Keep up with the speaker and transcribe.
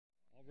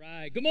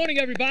Right. Good morning,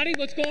 everybody.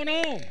 What's going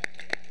on?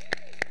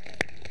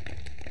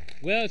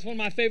 Well, it's one of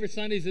my favorite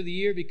Sundays of the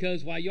year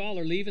because while y'all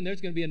are leaving,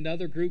 there's going to be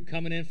another group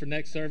coming in for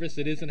next service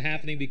that isn't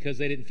happening because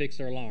they didn't fix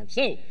their alarm.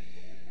 But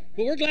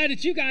we're glad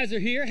that you guys are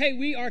here. Hey,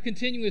 we are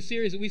continuing a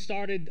series that we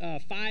started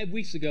 5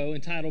 weeks ago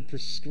entitled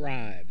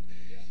Prescribed.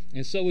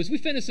 And so as we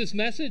finish this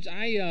message,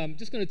 I'm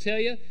just going to tell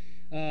you,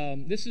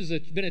 this has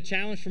been a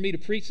challenge for me to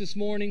preach this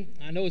morning.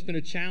 I know it's been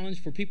a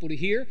challenge for people to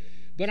hear,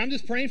 but I'm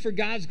just praying for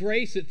God's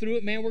grace that through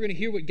it, man, we're going to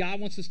hear what God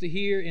wants us to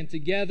hear, and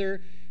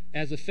together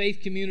as a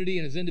faith community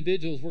and as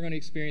individuals, we're going to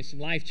experience some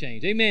life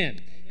change.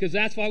 Amen. Because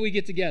that's why we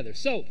get together.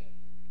 So,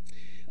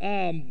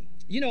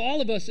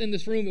 all of us in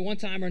this room at one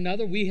time or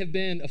another, we have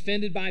been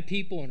offended by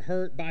people and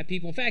hurt by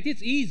people. In fact,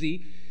 it's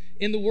easy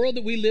in the world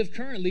that we live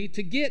currently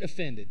to get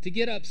offended, to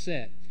get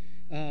upset,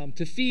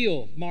 to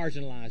feel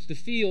marginalized, to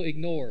feel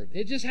ignored.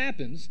 It just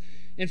happens.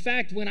 In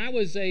fact, when I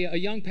was a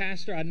young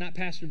pastor, I'd not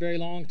pastored very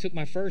long, took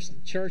my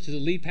first church as a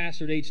lead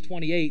pastor at age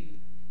 28,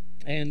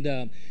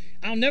 and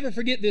I'll never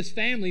forget this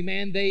family,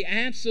 man. They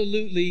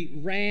absolutely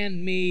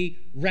ran me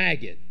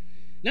ragged.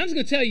 Now, I'm just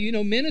going to tell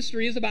you,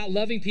 ministry is about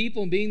loving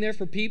people and being there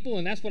for people,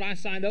 and that's what I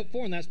signed up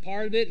for, and that's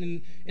part of it,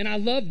 and I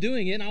love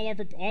doing it, and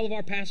all of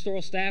our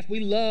pastoral staff, we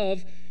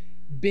love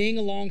being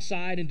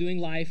alongside and doing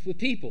life with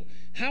people.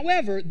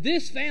 However,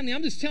 this family,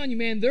 I'm just telling you,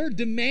 man, their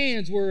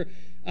demands were,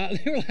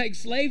 they were like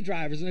slave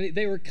drivers, and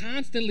they were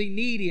constantly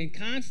needy and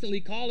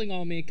constantly calling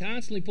on me and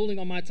constantly pulling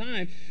on my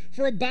time.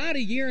 For about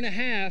a year and a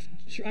half,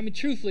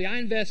 truthfully, I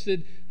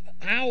invested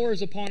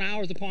hours upon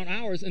hours upon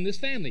hours in this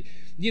family.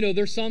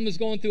 Their son was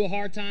going through a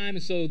hard time,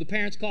 and so the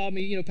parents called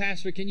me,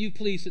 Pastor, can you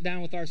please sit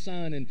down with our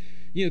son and,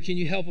 can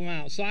you help him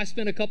out? So I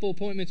spent a couple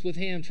appointments with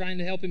him trying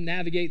to help him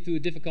navigate through a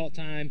difficult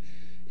time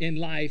in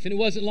life. And it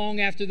wasn't long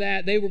after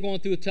that, they were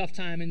going through a tough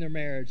time in their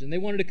marriage, and they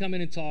wanted to come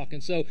in and talk.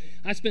 And so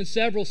I spent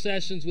several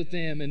sessions with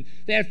them, and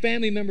they had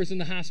family members in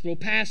the hospital.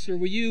 Pastor,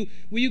 will you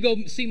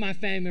go see my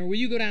family member? Will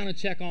you go down and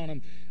check on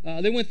them?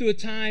 They went through a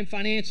time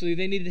financially,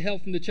 they needed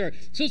help from the church.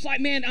 So it's like,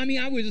 man,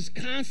 I was just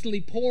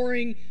constantly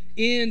pouring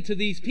into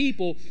these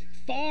people,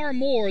 far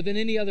more than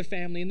any other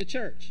family in the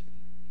church.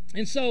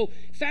 And so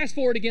fast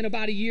forward again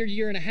about a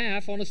year and a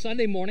half, on a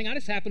Sunday morning, I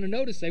just happened to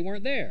notice they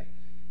weren't there.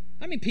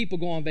 People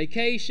go on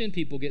vacation,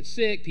 people get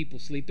sick, people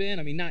sleep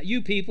in. Not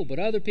you people, but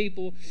other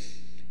people.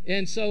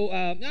 And so,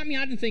 I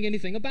didn't think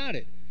anything about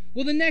it.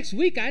 Well, the next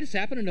week, I just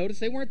happened to notice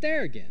they weren't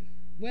there again.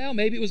 Well,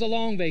 maybe it was a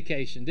long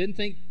vacation. Didn't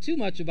think too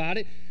much about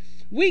it.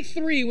 Week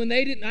 3, when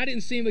I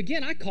didn't see them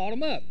again, I called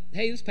them up.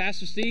 Hey, this is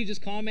Pastor Steve.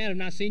 Just call, man. I've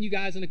not seen you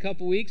guys in a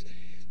couple weeks.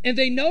 And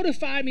they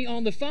notified me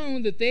on the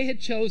phone that they had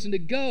chosen to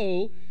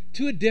go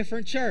to a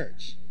different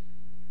church.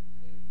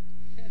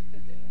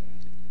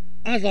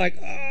 I was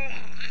like,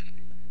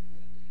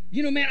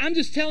 man, I'm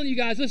just telling you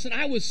guys, listen,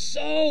 I was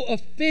so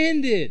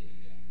offended.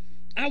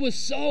 I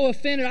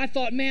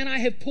thought, man, I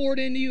have poured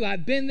into you.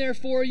 I've been there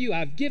for you.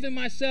 I've given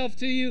myself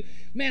to you.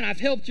 Man, I've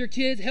helped your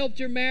kids, helped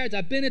your marriage.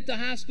 I've been at the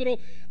hospital.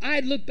 I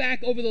had looked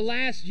back over the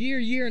last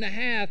year and a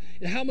half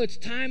at how much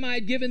time I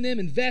had given them,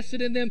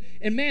 invested in them.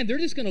 And man, they're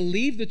just going to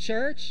leave the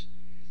church.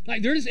 They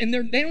don't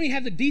even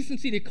have the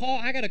decency to call.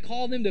 I got to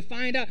call them to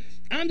find out.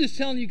 I'm just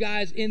telling you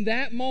guys, in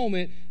that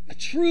moment,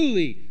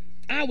 truly,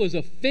 I was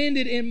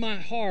offended in my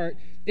heart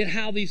at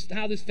how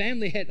this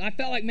family had. I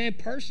felt like, man,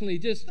 personally,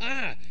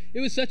 it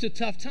was such a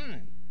tough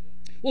time.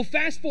 Well,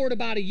 fast forward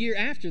about a year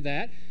after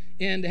that,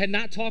 and had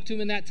not talked to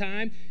him in that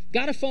time,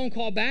 got a phone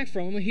call back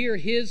from him. Here,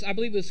 I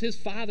believe it was his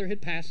father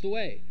had passed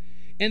away.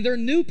 And their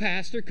new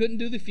pastor couldn't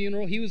do the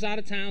funeral. He was out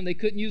of town. They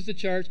couldn't use the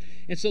church.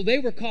 And so they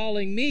were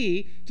calling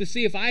me to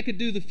see if I could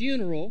do the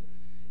funeral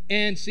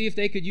and see if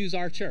they could use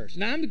our church.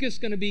 Now, I'm just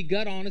going to be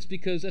gut honest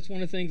because that's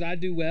one of the things I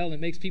do well and it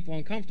makes people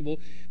uncomfortable.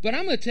 But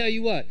I'm going to tell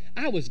you what,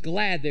 I was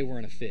glad they were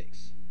in a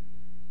fix.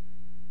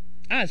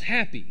 I was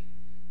happy.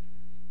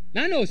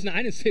 Now, I know it's not,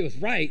 I didn't say it was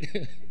right.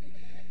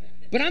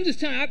 But I'm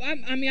just telling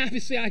you,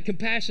 obviously I had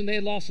compassion. They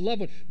had lost a loved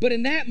one. But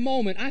in that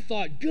moment, I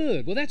thought,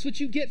 good. Well, that's what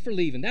you get for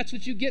leaving. That's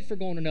what you get for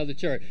going to another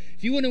church.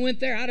 If you wouldn't have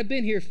went there, I'd have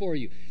been here for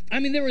you.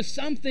 There was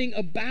something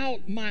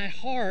about my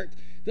heart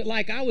that,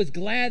 I was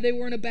glad they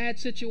were in a bad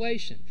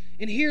situation.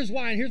 And here's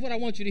why, and here's what I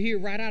want you to hear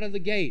right out of the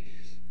gate,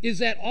 is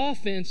that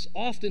offense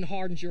often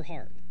hardens your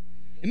heart.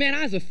 And man,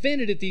 I was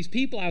offended at these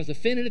people. I was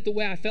offended at the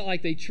way I felt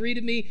like they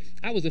treated me.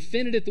 I was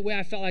offended at the way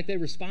I felt like they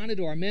responded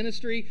to our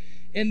ministry.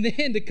 And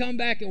then to come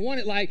back and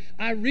want it,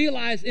 I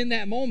realized in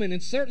that moment,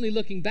 and certainly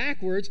looking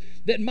backwards,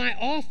 that my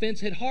offense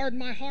had hardened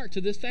my heart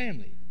to this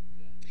family.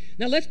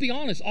 Now, let's be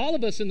honest. All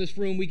of us in this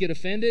room, we get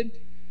offended.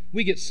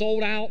 We get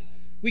sold out.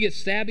 We get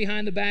stabbed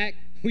behind the back.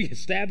 We get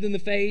stabbed in the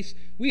face.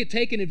 We get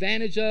taken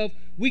advantage of.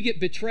 We get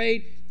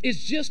betrayed.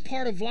 It's just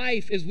part of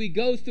life as we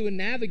go through and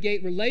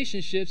navigate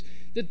relationships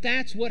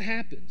that's what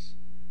happens.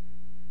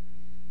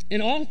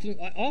 And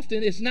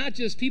often it's not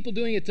just people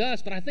doing it to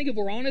us, but I think if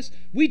we're honest,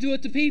 we do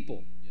it to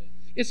people.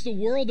 It's the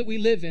world that we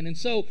live in. And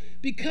so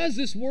because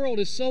this world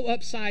is so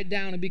upside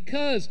down, and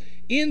because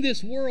in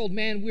this world,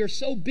 man, we're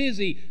so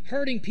busy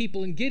hurting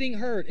people and getting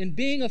hurt and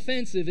being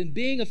offensive and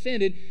being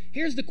offended,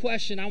 here's the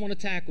question I want to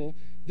tackle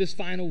this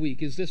final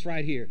week is this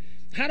right here.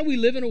 How do we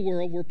live in a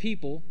world where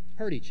people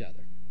hurt each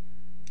other?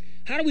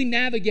 How do we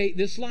navigate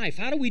this life?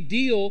 How do we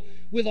deal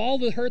with all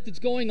the hurt that's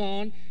going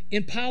on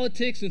in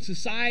politics and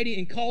society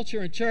and culture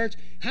and church?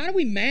 How do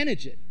we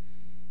manage it?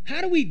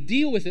 How do we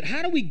deal with it?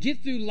 How do we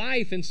get through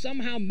life and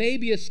somehow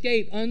maybe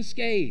escape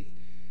unscathed?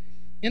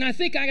 And I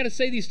think I got to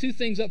say these two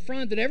things up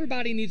front that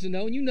everybody needs to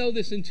know, and you know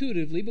this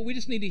intuitively, but we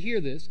just need to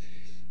hear this,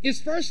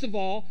 is first of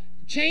all,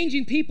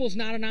 changing people is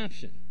not an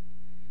option.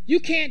 You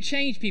can't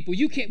change people.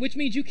 You can't, which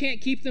means you can't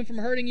keep them from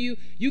hurting you.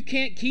 You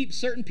can't keep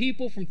certain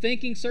people from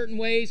thinking certain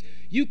ways.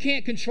 You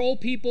can't control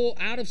people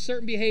out of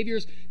certain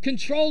behaviors.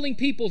 Controlling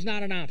people is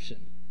not an option.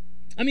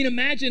 I mean,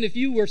 imagine if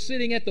you were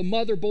sitting at the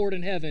motherboard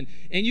in heaven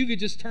and you could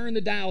just turn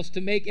the dials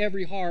to make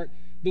every heart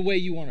the way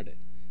you wanted it.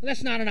 Well,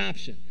 that's not an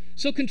option.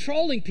 So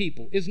controlling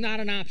people is not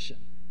an option.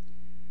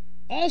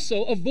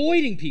 Also,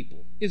 avoiding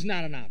people is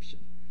not an option.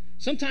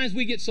 Sometimes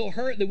we get so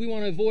hurt that we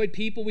want to avoid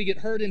people. We get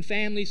hurt in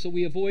family, so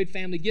we avoid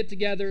family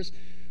get-togethers.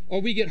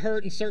 Or we get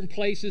hurt in certain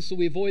places, so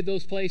we avoid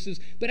those places.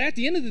 But at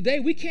the end of the day,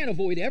 we can't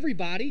avoid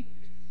everybody.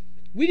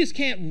 We just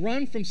can't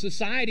run from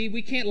society.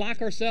 We can't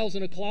lock ourselves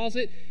in a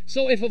closet.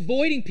 So if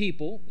avoiding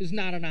people is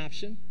not an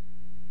option,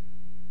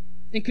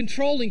 and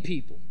controlling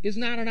people is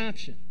not an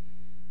option,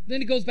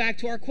 then it goes back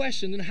to our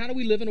question, then how do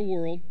we live in a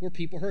world where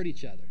people hurt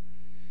each other?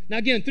 Now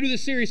again, through the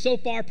series so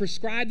far,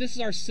 Prescribed, this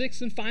is our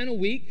 6th and final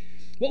week.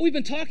 What we've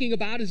been talking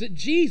about is that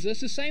Jesus,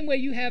 the same way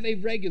you have a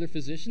regular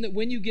physician, that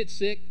when you get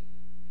sick,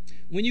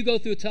 when you go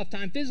through a tough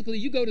time physically,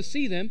 you go to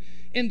see them,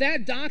 and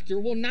that doctor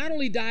will not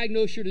only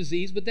diagnose your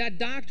disease, but that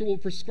doctor will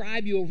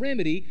prescribe you a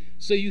remedy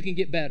so you can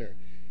get better.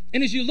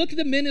 And as you look at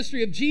the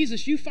ministry of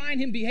Jesus, you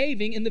find him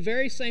behaving in the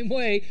very same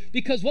way,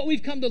 because what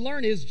we've come to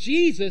learn is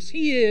Jesus,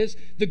 he is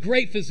the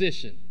great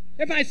physician.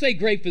 Everybody say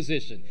great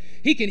physician.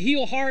 He can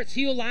heal hearts,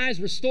 heal lives,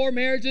 restore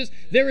marriages.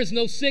 There is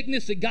no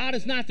sickness that God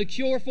is not the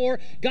cure for.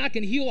 God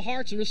can heal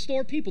hearts and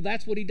restore people.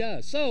 That's what he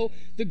does. So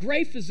the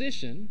great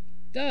physician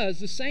does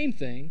the same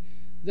thing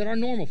that our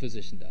normal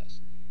physician does.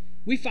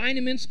 We find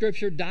him in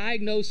Scripture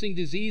diagnosing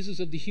diseases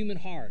of the human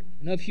heart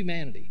and of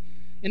humanity.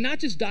 And not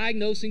just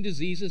diagnosing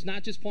diseases,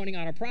 not just pointing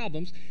out our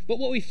problems, but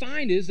what we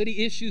find is that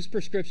he issues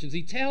prescriptions.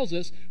 He tells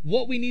us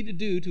what we need to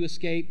do to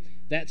escape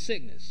that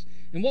sickness.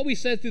 And what we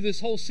said through this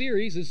whole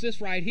series is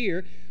this right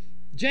here.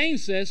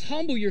 James says,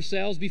 humble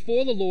yourselves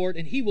before the Lord,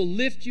 and he will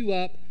lift you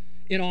up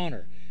in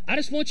honor. I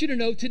just want you to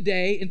know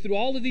today, and through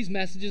all of these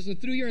messages,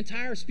 and through your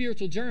entire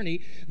spiritual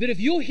journey, that if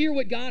you'll hear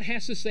what God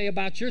has to say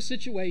about your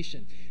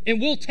situation, and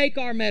we'll take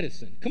our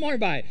medicine. Come on,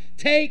 everybody.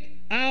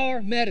 Take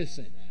our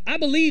medicine. I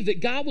believe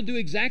that God will do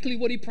exactly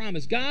what he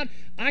promised. God,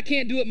 I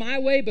can't do it my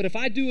way, but if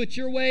I do it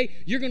your way,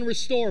 you're going to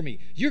restore me.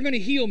 You're going to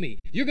heal me.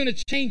 You're going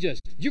to change us.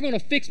 You're going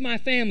to fix my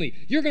family.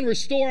 You're going to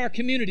restore our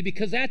community,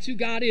 because that's who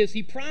God is.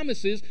 He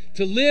promises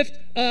to lift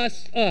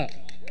us up.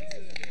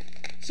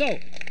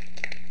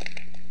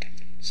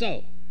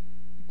 So,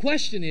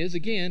 question is,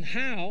 again,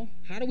 how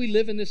do we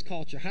live in this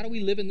culture? How do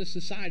we live in this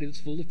society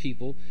that's full of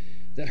people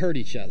that hurt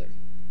each other?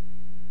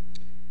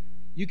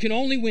 You can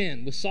only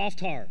win with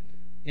soft heart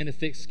and a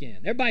thick skin.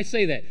 Everybody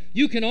say that.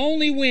 You can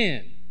only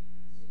win.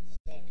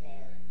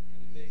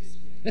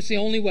 That's the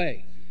only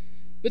way.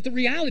 But the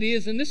reality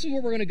is, and this is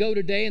where we're going to go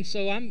today, and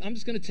so I'm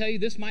just going to tell you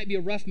this might be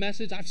a rough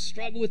message. I've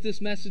struggled with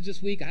this message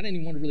this week. I didn't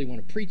even really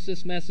want to preach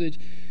this message,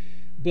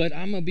 but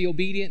I'm going to be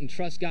obedient and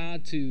trust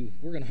God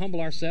we're going to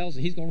humble ourselves,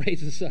 and he's going to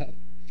raise us up.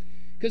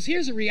 Because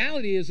here's the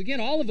reality is, again,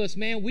 all of us,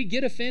 man, we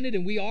get offended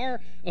and we are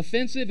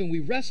offensive and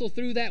we wrestle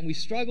through that and we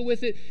struggle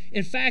with it.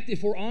 In fact,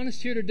 if we're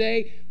honest here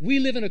today, we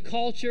live in a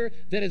culture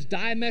that is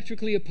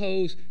diametrically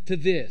opposed to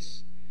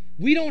this.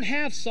 We don't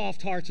have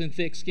soft hearts and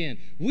thick skin.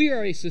 We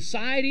are a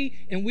society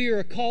and we are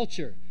a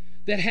culture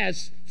that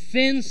has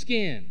thin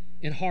skin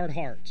and hard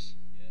hearts.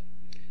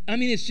 I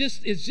mean, it's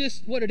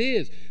just what it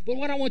is. But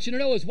what I want you to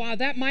know is, while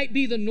that might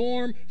be the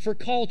norm for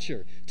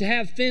culture, to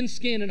have thin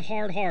skin and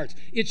hard hearts,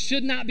 it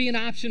should not be an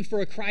option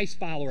for a Christ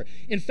follower.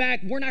 In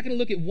fact, we're not going to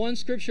look at one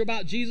scripture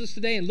about Jesus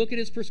today and look at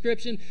his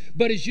prescription,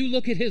 but as you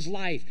look at his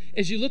life,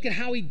 as you look at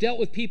how he dealt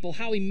with people,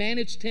 how he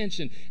managed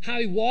tension, how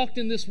he walked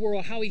in this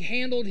world, how he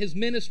handled his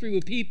ministry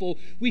with people,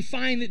 we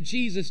find that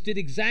Jesus did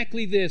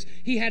exactly this.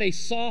 He had a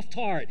soft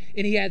heart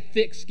and he had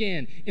thick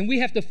skin. And we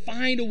have to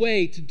find a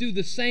way to do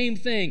the same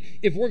thing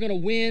if we're going to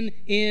win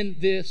in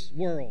this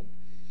world.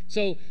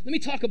 So let me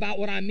talk about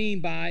what I mean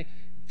by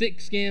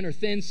thick skin or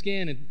thin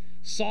skin and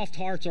soft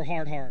hearts or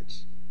hard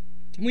hearts.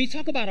 When you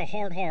talk about a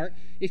hard heart,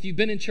 if you've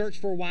been in church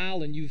for a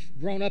while and you've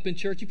grown up in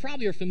church, you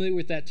probably are familiar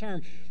with that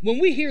term. When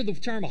we hear the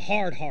term a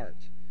hard heart,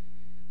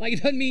 like,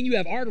 it doesn't mean you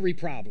have artery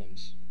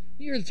problems.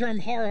 You hear the term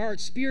hard heart,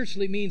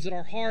 spiritually means that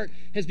our heart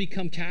has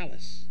become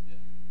callous.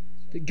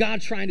 That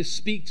God's trying to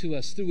speak to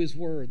us through his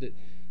word, that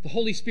the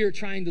Holy Spirit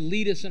trying to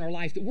lead us in our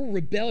life, that we're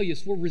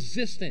rebellious, we're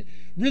resistant.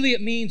 Really,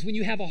 it means when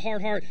you have a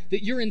hard heart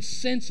that you're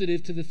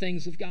insensitive to the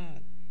things of God.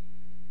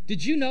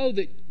 Did you know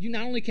that you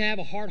not only can have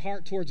a hard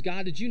heart towards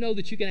God, did you know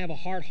that you can have a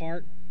hard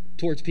heart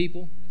towards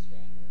people?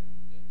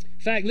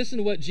 In fact, listen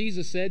to what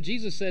Jesus said.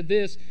 Jesus said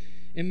this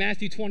in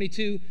Matthew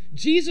 22,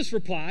 Jesus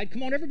replied,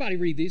 come on, everybody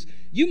read these.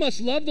 You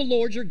must love the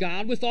Lord your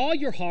God with all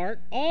your heart,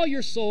 all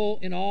your soul,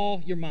 and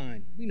all your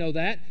mind. We know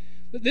that.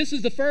 But this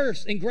is the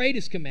first and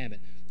greatest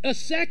commandment. A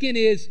second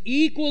is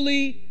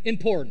equally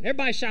important.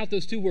 Everybody shout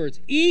those two words.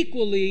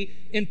 Equally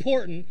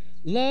important.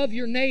 Love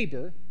your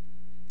neighbor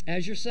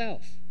as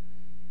yourself.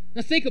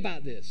 Now think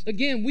about this.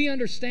 Again, we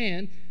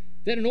understand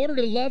that in order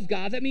to love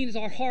God, that means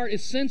our heart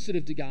is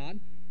sensitive to God.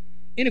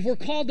 And if we're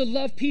called to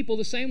love people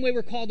the same way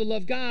we're called to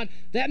love God,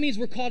 that means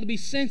we're called to be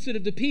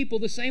sensitive to people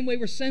the same way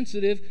we're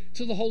sensitive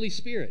to the Holy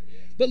Spirit.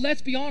 But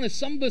let's be honest,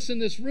 some of us in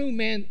this room,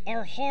 man,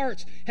 our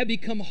hearts have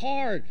become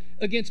hard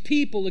against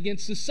people,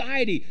 against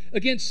society,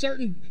 against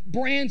certain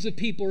brands of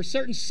people or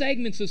certain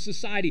segments of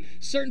society,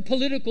 certain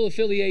political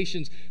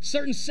affiliations,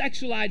 certain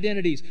sexual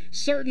identities,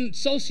 certain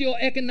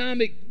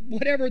socioeconomic,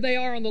 whatever they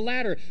are on the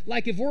ladder.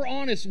 Like if we're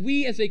honest,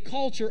 we as a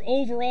culture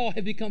overall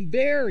have become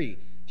very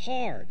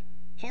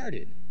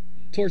hard-hearted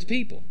towards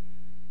people.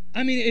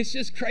 I mean, it's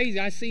just crazy.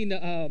 I seen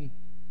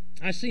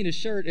a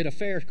shirt at a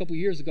fair a couple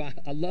years ago.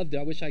 I loved it.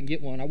 I wish I could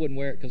get one. I wouldn't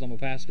wear it because I'm a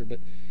pastor, but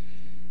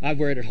I'd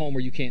wear it at home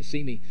where you can't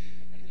see me.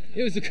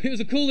 It was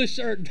the coolest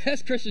shirt,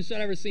 best Christian shirt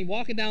I've ever seen.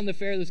 Walking down the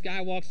fair, this guy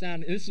walks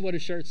down, and this is what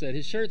his shirt said.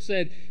 His shirt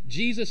said,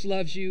 Jesus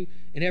loves you,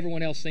 and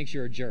everyone else thinks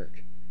you're a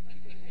jerk.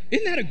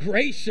 Isn't that a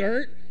great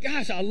shirt?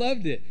 Gosh, I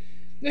loved it.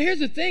 Now, here's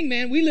the thing,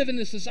 man. We live in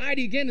this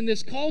society, again, in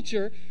this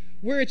culture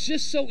where it's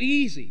just so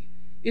easy.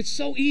 It's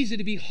so easy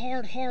to be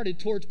hard-hearted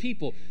towards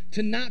people,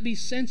 to not be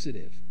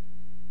sensitive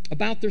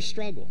about their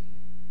struggle,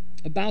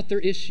 about their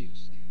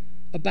issues,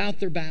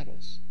 about their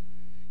battles.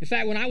 In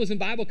fact, when I was in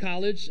Bible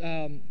college,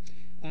 I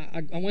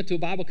went to a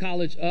Bible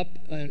college up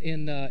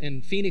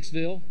in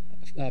Phoenixville,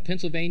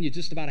 Pennsylvania,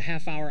 just about a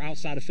half hour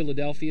outside of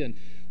Philadelphia. And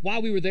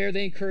while we were there,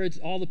 they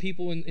encouraged all the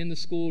people in the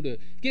school to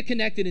get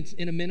connected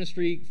in a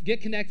ministry,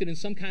 get connected in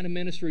some kind of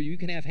ministry where you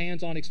can have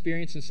hands-on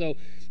experience. And so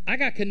I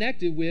got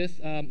connected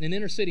with an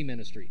inner city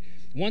ministry.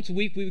 Once a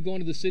week, we would go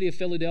into the city of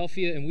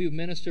Philadelphia, and we would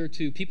minister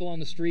to people on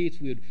the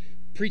streets. We would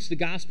preach the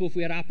gospel if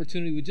we had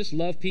opportunity. We'd just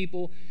love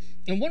people.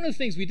 And one of the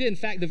things we did, in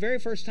fact, the very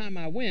first time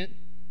I went,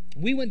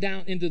 we went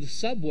down into the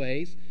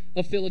subways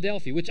of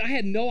Philadelphia, which I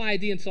had no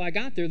idea until I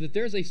got there that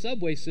there's a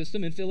subway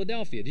system in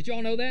Philadelphia. Did you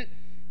all know that?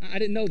 I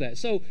didn't know that.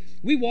 So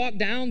we walked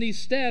down these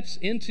steps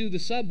into the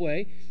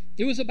subway.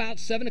 It was about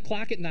 7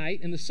 o'clock at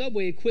night, and the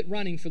subway had quit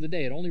running for the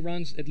day. It only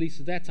runs, at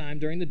least at that time,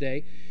 during the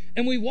day.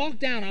 And we walked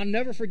down. I'll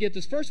never forget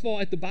this. First of all,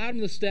 at the bottom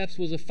of the steps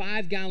was a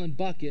 5-gallon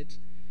bucket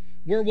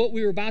where what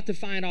we were about to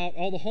find out,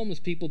 all the homeless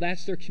people,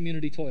 that's their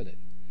community toilet.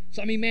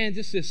 So, I mean, man,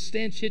 just this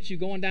stench hits you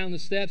going down the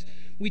steps.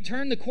 We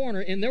turned the corner,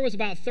 and there was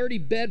about 30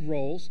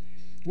 bedrolls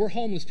where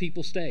homeless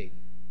people stayed.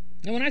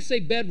 Now, when I say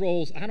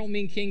bedrolls, I don't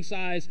mean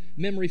king-size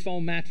memory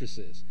foam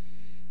mattresses.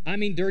 I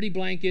mean dirty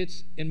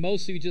blankets and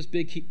mostly just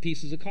big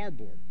pieces of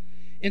cardboard.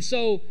 And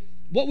so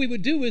what we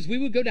would do is we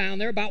would go down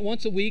there about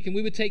once a week, and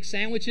we would take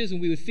sandwiches, and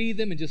we would feed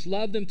them and just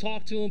love them,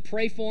 talk to them,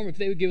 pray for them if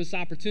they would give us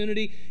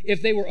opportunity.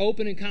 If they were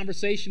open in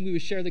conversation, we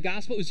would share the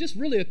gospel. It was just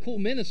really a cool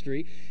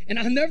ministry. And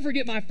I'll never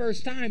forget my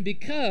first time,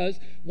 because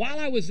while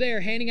I was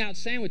there handing out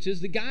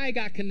sandwiches, the guy I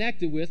got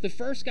connected with, the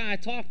first guy I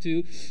talked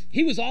to,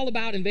 he was all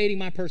about invading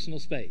my personal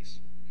space.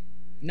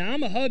 Now,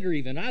 I'm a hugger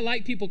even. I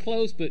like people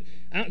close, but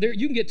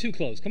you can get too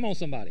close. Come on,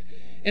 somebody.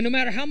 And no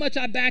matter how much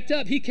I backed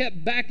up, he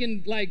kept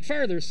backing like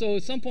further. So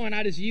at some point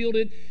I just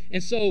yielded.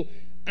 And so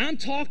I'm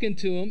talking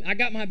to him. I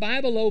got my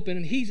Bible open,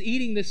 and he's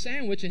eating this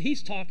sandwich, and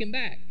he's talking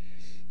back.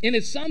 And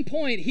at some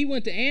point he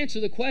went to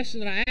answer the question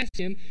that I asked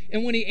him.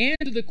 And when he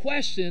answered the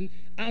question,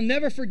 I'll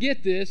never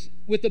forget this,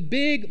 with a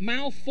big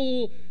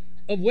mouthful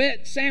of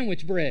wet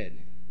sandwich bread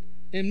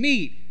and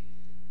meat,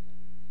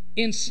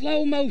 in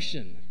slow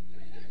motion,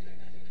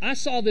 I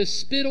saw this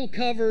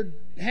spittle-covered,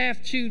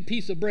 half-chewed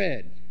piece of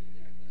bread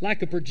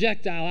like a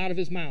projectile out of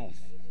his mouth.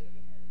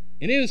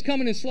 And it was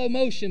coming in slow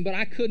motion, but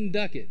I couldn't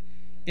duck it.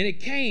 And it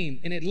came,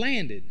 and it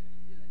landed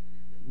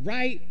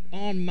right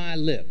on my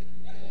lip.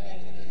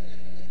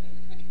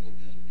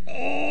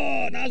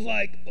 Oh, and I was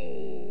like,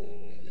 oh.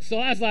 So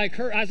I was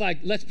like,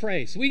 let's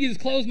pray. So we can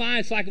just close my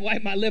eyes so I can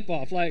wipe my lip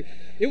off. Like,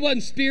 it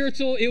wasn't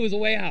spiritual, it was a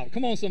way out.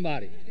 Come on,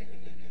 somebody.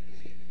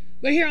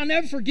 But here, I'll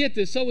never forget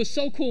this. So it was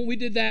so cool. We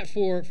did that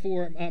for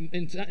an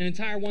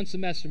entire one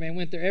semester, man.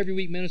 Went there every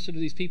week, ministered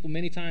to these people,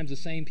 many times the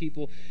same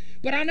people.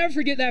 But I'll never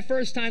forget that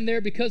first time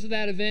there because of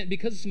that event,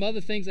 because of some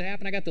other things that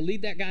happened. I got to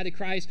lead that guy to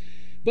Christ.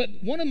 But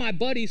one of my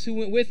buddies who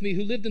went with me,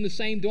 who lived in the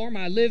same dorm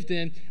I lived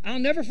in, I'll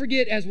never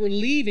forget, as we're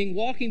leaving,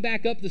 walking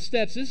back up the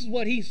steps, this is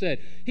what he said.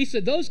 He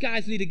said, those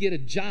guys need to get a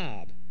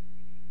job.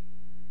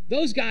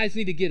 Those guys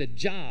need to get a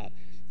job.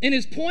 And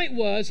his point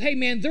was, hey,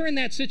 man, they're in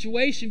that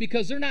situation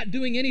because they're not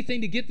doing anything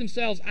to get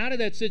themselves out of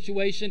that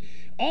situation.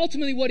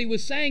 Ultimately, what he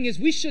was saying is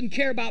we shouldn't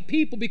care about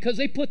people because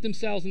they put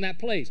themselves in that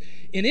place.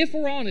 And if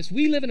we're honest,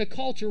 we live in a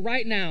culture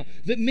right now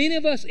that many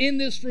of us in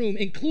this room,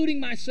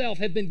 including myself,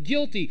 have been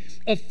guilty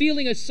of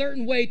feeling a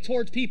certain way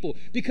towards people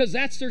because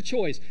that's their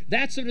choice.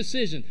 That's their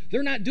decision.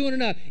 They're not doing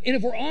enough. And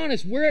if we're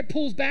honest, where it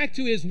pulls back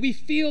to is we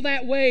feel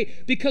that way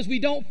because we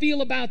don't feel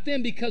about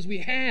them because we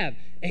have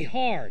a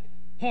hard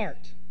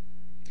heart.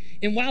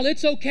 And while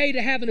it's okay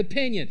to have an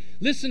opinion,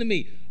 listen to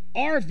me,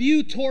 our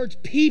view towards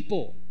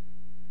people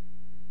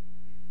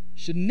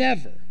should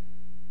never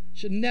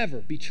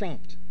be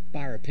trumped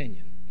by our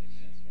opinion.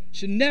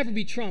 Should never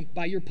be trumped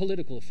by your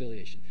political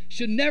affiliation.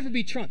 Should never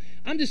be trumped.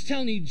 I'm just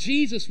telling you,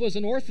 Jesus was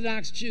an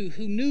Orthodox Jew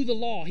who knew the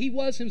law. He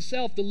was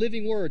himself the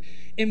living word.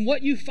 And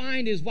what you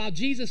find is while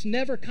Jesus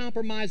never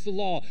compromised the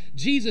law,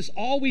 Jesus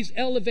always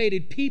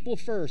elevated people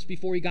first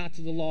before he got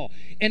to the law.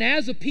 And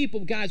as a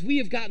people, guys, we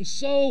have gotten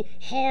so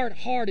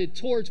hard-hearted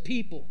towards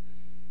people.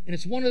 And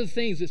it's one of the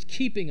things that's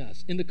keeping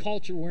us in the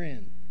culture we're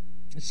in.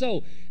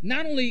 So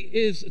not only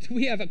do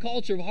we have a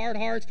culture of hard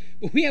hearts,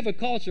 but we have a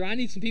culture. I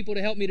need some people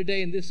to help me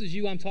today, and this is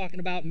you I'm talking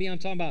about, me I'm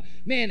talking about.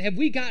 Man, have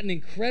we gotten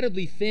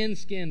incredibly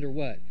thin-skinned or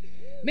what?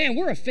 Man,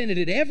 we're offended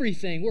at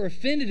everything. We're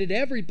offended at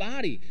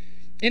everybody.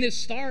 And it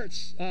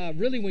starts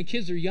really when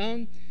kids are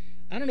young.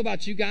 I don't know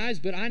about you guys,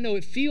 but I know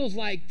it feels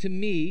like to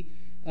me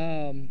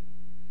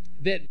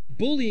that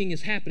bullying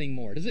is happening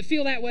more. Does it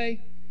feel that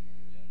way?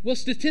 Well,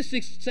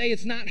 statistics say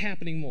it's not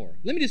happening more.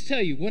 Let me just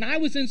tell you, when I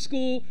was in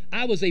school,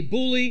 I was a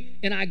bully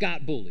and I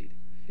got bullied.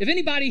 If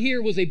anybody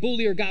here was a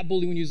bully or got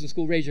bullied when you was in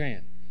school, raise your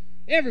hand.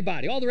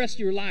 Everybody. All the rest of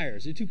you are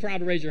liars. You're too proud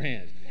to raise your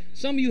hands.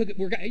 Some of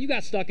you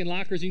got stuck in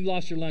lockers and you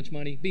lost your lunch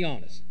money. Be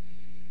honest.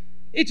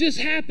 It just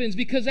happens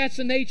because that's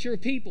the nature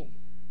of people.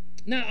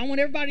 Now, I want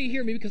everybody to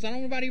hear me because I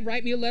don't want anybody to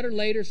write me a letter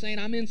later saying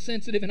I'm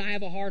insensitive and I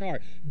have a hard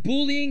heart.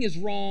 Bullying is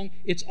wrong.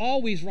 It's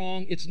always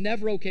wrong. It's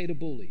never okay to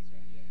bully.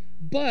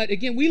 But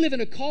again, we live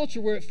in a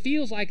culture where it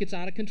feels like it's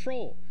out of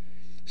control.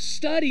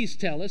 Studies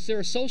tell us, there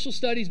are social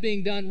studies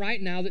being done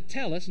right now that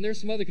tell us, and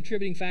there's some other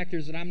contributing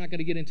factors that I'm not going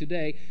to get into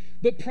today,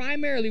 but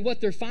primarily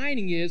what they're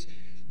finding is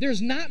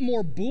there's not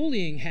more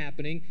bullying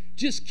happening,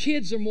 just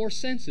kids are more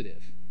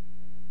sensitive.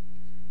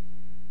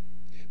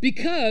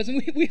 Because,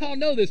 and we all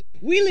know this,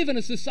 we live in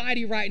a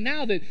society right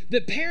now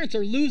that parents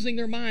are losing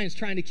their minds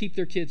trying to keep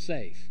their kids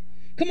safe.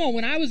 Come on,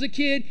 when I was a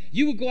kid,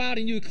 you would go out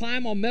and you would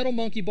climb on metal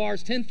monkey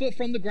bars 10 foot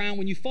from the ground.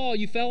 When you fall,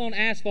 you fell on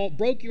asphalt,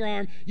 broke your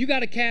arm, you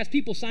got a cast,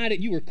 people signed it,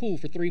 you were cool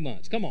for 3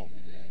 months. Come on.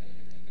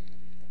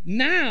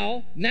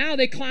 Now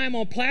they climb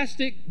on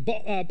plastic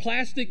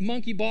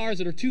monkey bars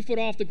that are 2 foot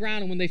off the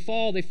ground, and when they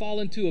fall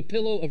into a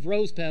pillow of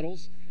rose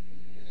petals.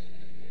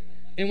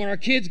 And when our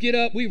kids get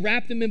up, we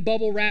wrap them in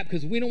bubble wrap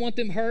because we don't want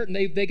them hurt,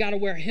 and they got to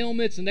wear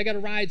helmets, and they got to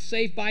ride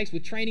safe bikes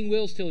with training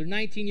wheels till they're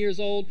 19 years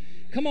old.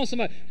 Come on,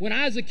 somebody. When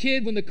I was a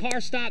kid, when the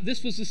car stopped,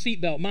 this was the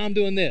seatbelt. Mom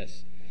doing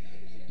this.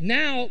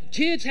 Now,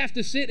 kids have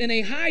to sit in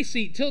a high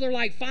seat till they're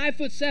like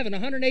 5'7",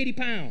 180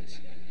 pounds.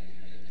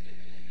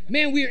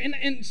 Man,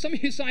 and some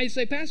of you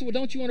say, Pastor, well,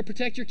 don't you want to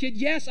protect your kid?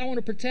 Yes, I want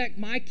to protect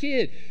my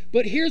kid.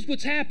 But here's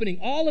what's happening.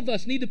 All of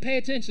us need to pay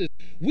attention.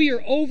 We are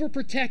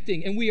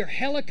overprotecting and we are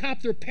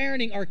helicopter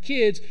parenting our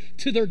kids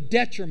to their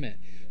detriment.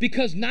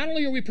 Because not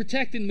only are we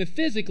protecting them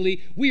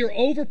physically, we are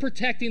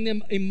overprotecting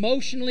them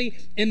emotionally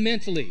and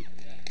mentally.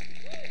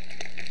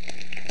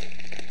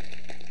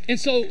 And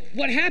so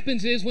what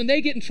happens is when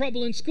they get in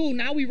trouble in school,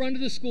 now we run to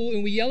the school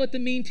and we yell at the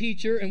mean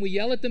teacher and we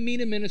yell at the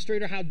mean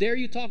administrator. How dare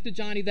you talk to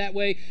Johnny that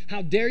way?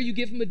 How dare you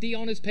give him a D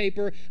on his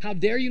paper? How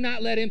dare you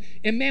not let him?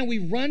 And man, we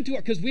run to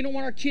because we don't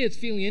want our kids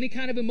feeling any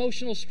kind of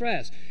emotional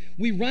stress.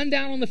 We run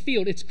down on the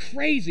field. It's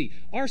crazy.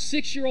 Our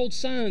 6-year-old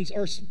sons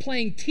are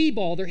playing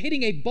t-ball. They're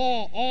hitting a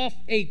ball off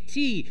a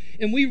tee.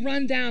 And we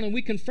run down and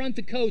we confront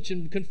the coach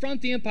and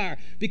confront the umpire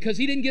because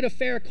he didn't get a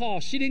fair call.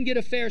 She didn't get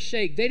a fair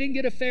shake. They didn't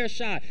get a fair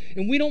shot.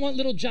 And we don't want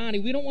little Johnny,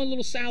 we don't want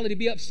little Sally to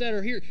be upset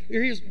or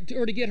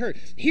to get hurt.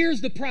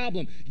 Here's the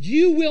problem.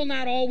 You will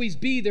not always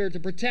be there to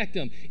protect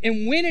them.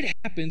 And when it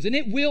happens, and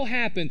it will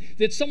happen,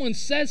 that someone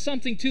says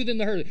something to them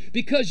to hurt them,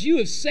 because you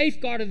have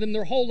safeguarded them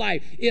their whole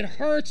life, it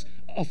hurts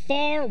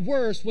far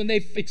worse when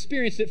they've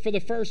experienced it for the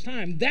first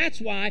time. That's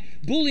why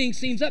bullying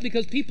seems up,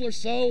 because people are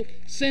so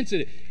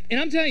sensitive. And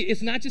I'm telling you,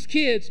 it's not just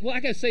kids. Well, I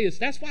got to say this.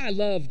 That's why I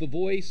love The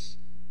Voice.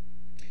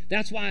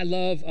 That's why I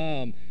love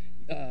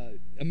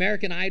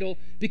American Idol,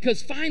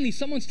 because finally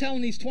someone's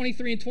telling these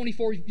 23 and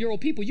 24-year-old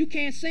people, you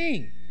can't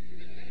sing.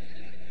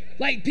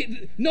 Like,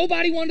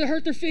 nobody wanted to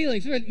hurt their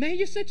feelings. Like, man,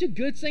 you're such a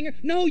good singer.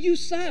 No, you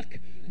suck.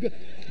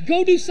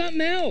 Go do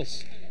something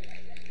else.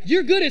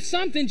 You're good at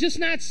something, just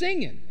not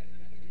singing.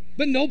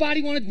 But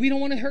we don't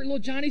want to hurt little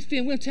Johnny's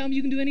feelings. We'll tell him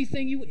you can do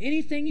anything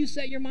you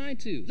set your mind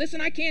to. Listen,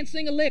 I can't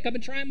sing a lick. I've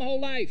been trying my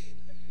whole life.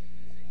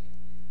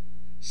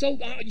 So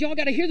y'all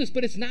got to hear this,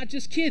 but it's not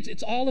just kids.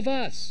 It's all of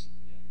us.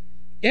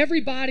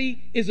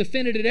 Everybody is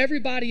offended at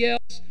everybody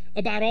else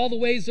about all the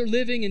ways they're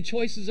living and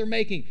choices they're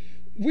making.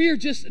 We are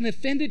just an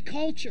offended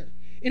culture.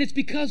 And it's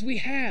because we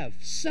have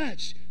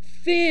such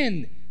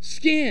thin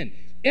skin.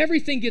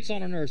 Everything gets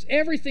on our nerves.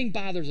 Everything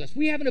bothers us.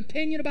 We have an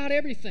opinion about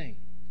everything.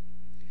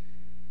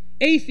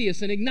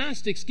 Atheists and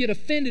agnostics get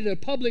offended at a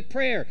public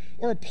prayer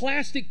or a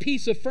plastic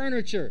piece of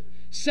furniture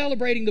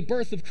celebrating the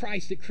birth of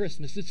Christ at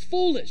Christmas. It's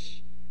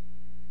foolish.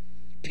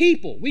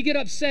 People, we get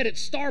upset at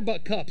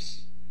Starbucks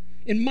cups,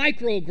 in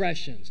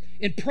microaggressions,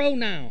 in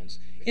pronouns,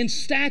 in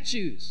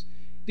statues,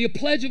 the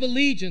Pledge of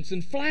Allegiance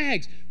and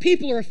flags.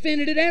 People are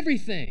offended at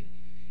everything.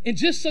 And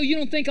just so you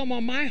don't think I'm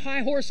on my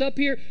high horse up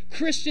here,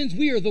 Christians,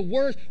 we are the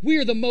worst. We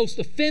are the most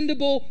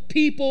offendable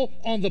people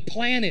on the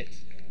planet.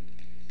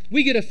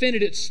 We get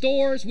offended at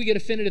stores. We get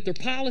offended at their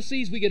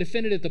policies. We get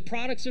offended at the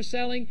products they're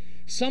selling.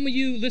 Some of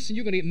you, listen,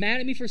 you're going to get mad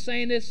at me for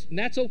saying this, and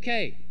that's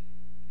okay.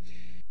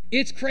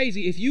 It's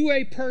crazy. If you are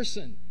a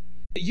person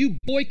that you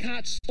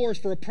boycott stores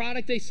for a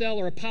product they sell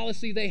or a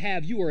policy they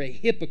have, you are a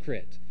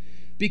hypocrite.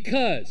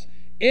 Because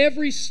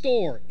every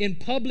store in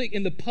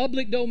the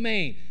public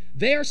domain,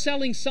 they are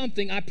selling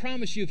something. I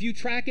promise you, if you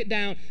track it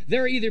down,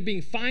 they're either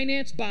being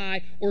financed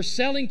by or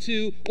selling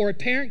to or a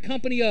parent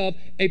company of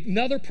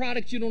another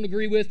product you don't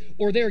agree with,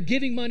 or they're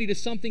giving money to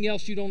something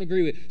else you don't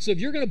agree with. So if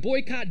you're going to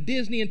boycott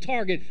Disney and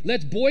Target,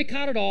 let's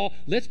boycott it all.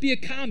 Let's be a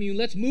commune.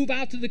 Let's move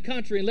out to the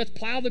country and let's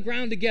plow the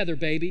ground together,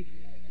 baby.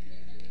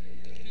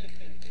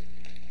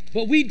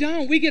 But we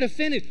don't. We get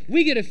offended.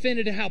 We get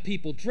offended at how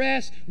people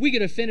dress. We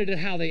get offended at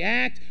how they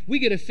act. We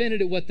get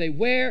offended at what they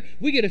wear.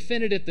 We get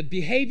offended at the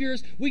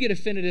behaviors. We get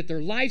offended at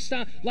their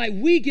lifestyle. Like,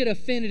 we get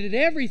offended at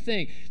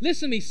everything.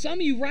 Listen to me. Some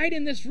of you right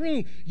in this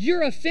room,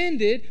 you're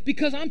offended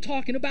because I'm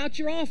talking about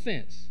your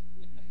offense.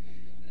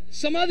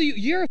 Some other you,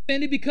 you're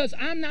offended because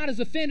I'm not as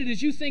offended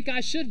as you think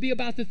I should be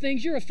about the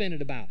things you're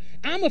offended about.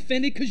 I'm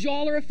offended because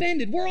y'all are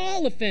offended. We're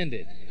all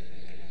offended.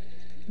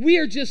 We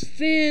are just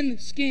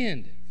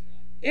thin-skinned.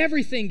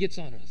 Everything gets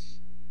on us.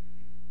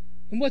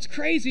 And what's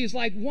crazy is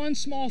like one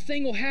small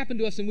thing will happen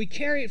to us and we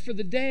carry it for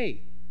the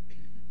day.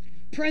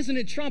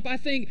 President Trump, I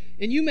think,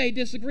 and you may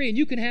disagree and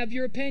you can have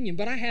your opinion,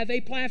 but I have a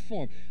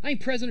platform. I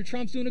think President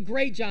Trump's doing a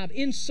great job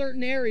in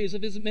certain areas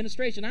of his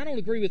administration. I don't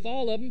agree with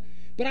all of them,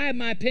 but I have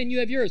my opinion, you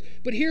have yours.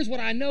 But here's what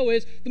I know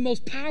is the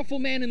most powerful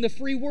man in the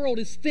free world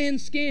is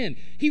thin-skinned.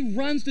 He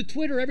runs to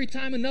Twitter every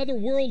time another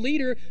world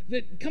leader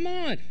come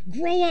on,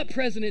 grow up,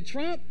 President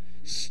Trump.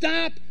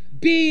 Stop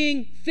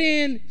being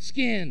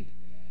thin-skinned.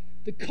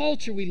 The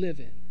culture we live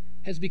in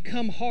has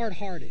become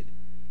hard-hearted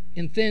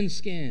and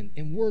thin-skinned,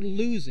 and we're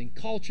losing.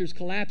 Culture's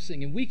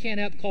collapsing, and we can't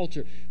help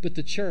culture, but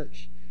the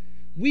church.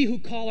 We who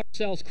call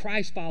ourselves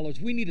Christ followers,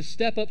 we need to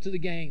step up to the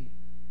game.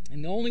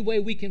 And the only way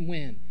we can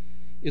win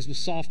is with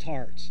soft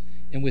hearts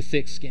and with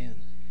thick skin.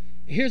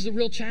 Here's the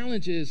real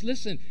challenge is,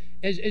 listen,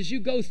 as you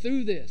go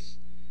through this,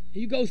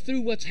 you go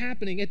through what's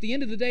happening, at the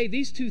end of the day,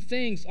 these two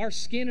things, our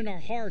skin and our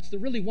hearts, they're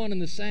really one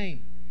and the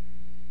same.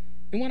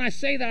 And when I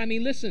say that, I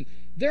mean, listen,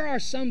 there are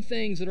some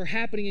things that are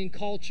happening in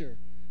culture,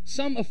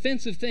 some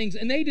offensive things,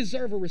 and they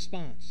deserve a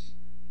response.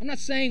 I'm not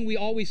saying we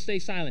always stay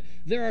silent.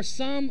 There are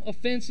some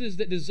offenses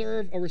that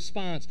deserve a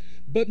response,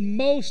 but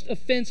most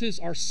offenses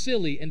are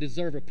silly and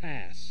deserve a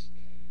pass.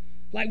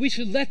 Like, we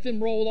should let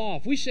them roll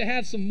off. We should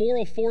have some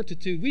moral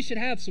fortitude. We should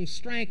have some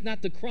strength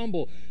not to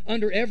crumble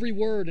under every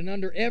word and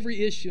under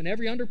every issue and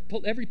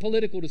every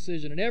political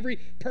decision and every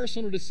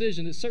personal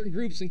decision that certain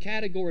groups and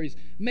categories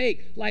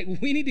make. Like,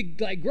 we need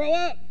to grow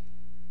up.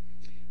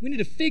 We need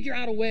to figure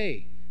out a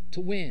way to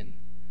win.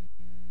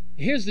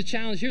 Here's the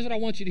challenge. Here's what I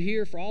want you to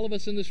hear for all of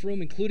us in this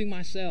room, including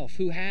myself,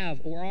 who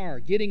have or are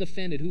getting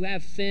offended, who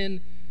have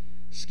thin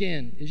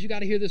skin, is you got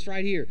to hear this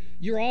right here.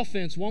 Your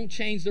offense won't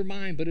change their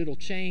mind, but it'll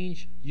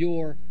change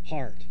your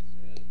heart.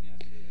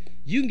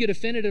 You can get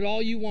offended at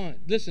all you want.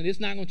 Listen, it's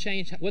not going to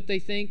change what they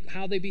think,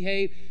 how they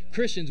behave.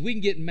 Christians, we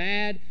can get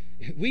mad.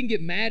 We can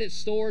get mad at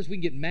stores. We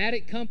can get mad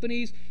at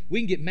companies.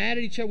 We can get mad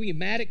at each other. We can get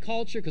mad at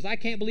culture because I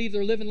can't believe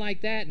they're living like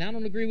that, and I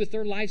don't agree with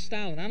their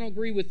lifestyle, and I don't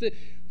agree with it.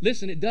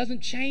 Listen, it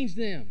doesn't change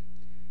them.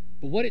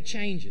 But what it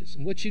changes,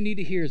 and what you need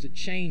to hear is it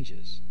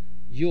changes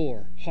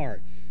your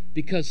heart,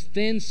 because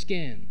thin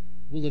skin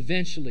will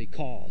eventually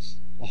cause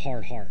a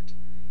hard heart.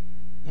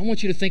 I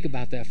want you to think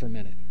about that for a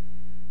minute.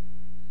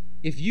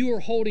 If you are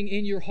holding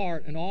in your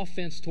heart an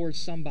offense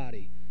towards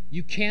somebody,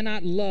 you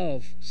cannot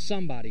love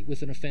somebody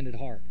with an offended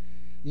heart.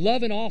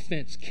 Love and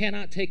offense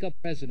cannot take up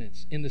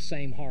residence in the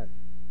same heart.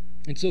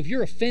 And so if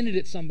you're offended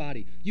at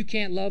somebody, you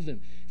can't love them.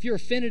 If you're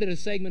offended at a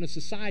segment of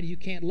society, you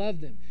can't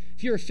love them.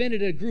 If you're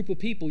offended at a group of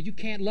people, you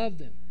can't love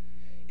them.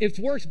 If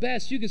it works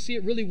best, you can see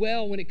it really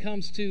well when it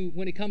comes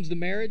to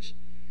marriage.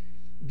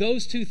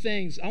 Those two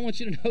things, I want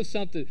you to know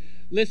something.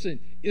 Listen,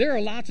 there are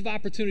lots of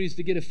opportunities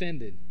to get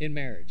offended in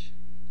marriage.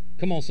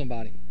 Come on,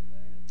 somebody.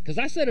 Because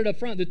I said it up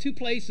front, the two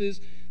places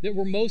that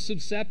we're most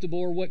susceptible,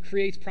 or what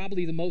creates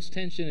probably the most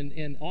tension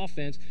and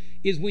offense,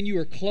 is when you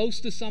are close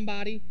to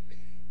somebody,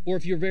 or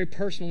if you're very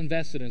personal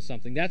invested in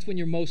something. That's when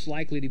you're most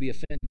likely to be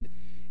offended.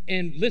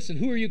 And listen,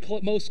 who are you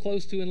most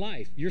close to in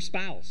life? Your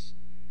spouse,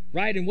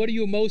 right? And what are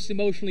you most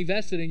emotionally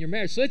vested in your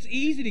marriage? So it's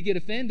easy to get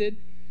offended.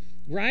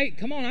 Right?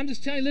 Come on, I'm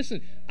just telling you,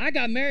 listen, I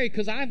got married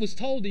because I was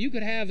told that you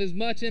could have as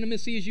much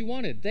intimacy as you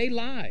wanted. They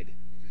lied.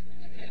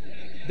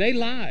 They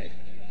lied.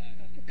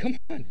 Come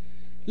on.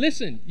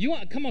 Listen,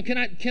 come on, can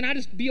I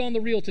just be on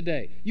the real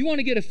today? You want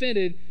to get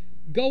offended,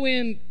 go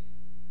in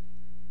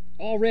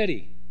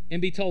already and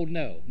be told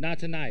no, not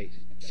tonight,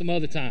 some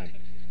other time.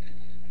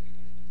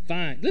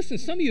 Fine. Listen,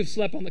 some of you have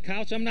slept on the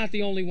couch. I'm not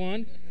the only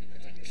one.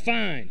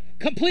 Fine.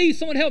 Come, please,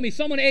 someone help me.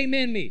 Someone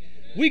amen me.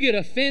 We get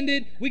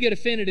offended. We get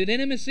offended at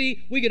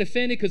intimacy. We get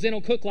offended because they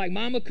don't cook like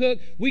mama cook.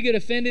 We get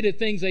offended at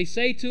things they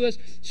say to us.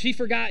 He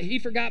forgot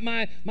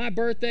my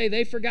birthday.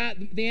 They forgot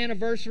the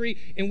anniversary.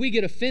 And we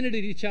get offended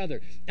at each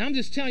other. And I'm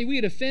just telling you, we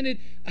get offended.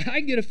 I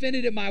can get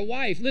offended at my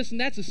wife. Listen,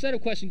 that's a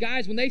setup question.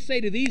 Guys, when they say,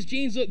 do these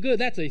jeans look good?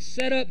 That's a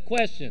setup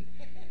question.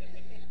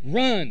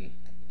 Run.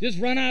 Just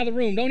run out of the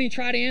room. Don't even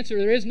try to answer.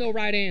 There is no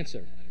right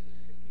answer.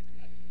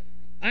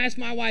 I ask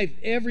my wife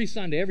every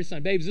Sunday,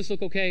 babe, does this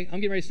look okay? I'm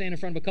getting ready to stand in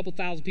front of a couple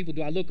thousand people.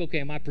 Do I look okay?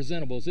 Am I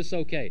presentable? Is this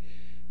okay?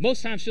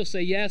 Most times she'll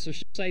say yes, or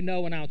she'll say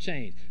no, and I'll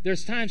change.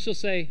 There's times she'll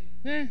say,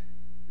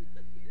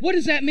 what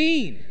does that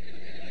mean?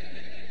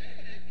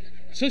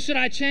 So should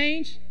I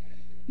change?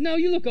 No,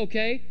 you look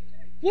okay.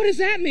 What does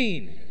that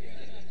mean?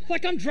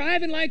 Like I'm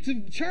driving like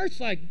to church,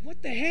 like,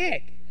 what the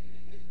heck?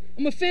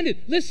 I'm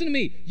offended. Listen to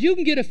me. You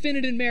can get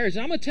offended in marriage.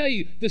 And I'm going to tell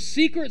you, the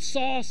secret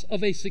sauce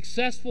of a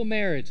successful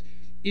marriage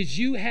is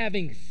you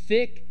having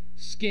thick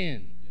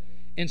skin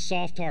and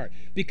soft heart.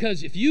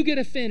 Because if you get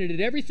offended at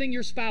everything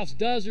your spouse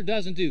does or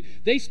doesn't do,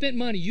 they spent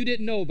money you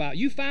didn't know about,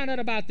 you found out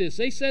about this,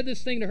 they said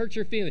this thing to hurt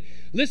your feelings.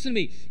 Listen to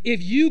me.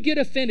 If you get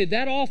offended,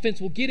 that offense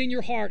will get in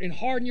your heart and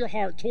harden your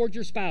heart towards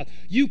your spouse.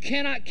 You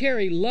cannot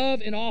carry love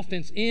and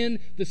offense in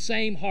the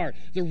same heart.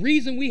 The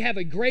reason we have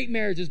a great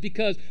marriage is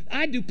because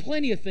I do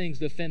plenty of things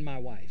to offend my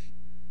wife.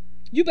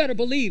 You better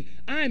believe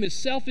I'm as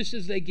selfish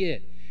as they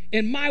get.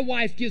 And my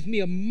wife gives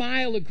me a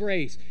mile of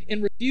grace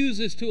and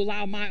refuses to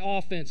allow my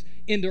offense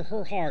into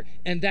her heart.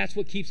 And that's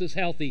what keeps us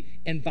healthy,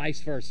 and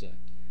vice versa.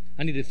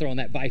 I need to throw in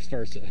that vice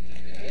versa.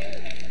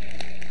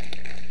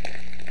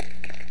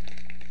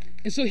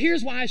 And so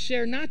here's why I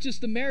share not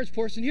just the marriage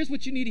portion. Here's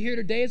what you need to hear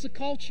today as a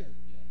culture.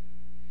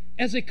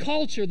 As a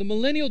culture, the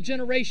millennial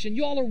generation,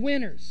 you all are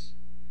winners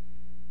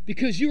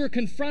because you are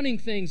confronting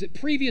things that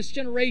previous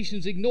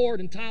generations ignored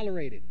and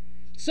tolerated.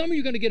 Some of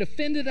you are going to get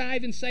offended that I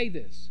even say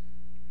this.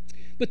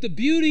 But the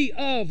beauty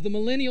of the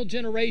millennial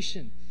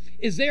generation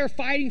is they are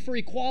fighting for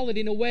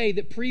equality in a way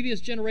that previous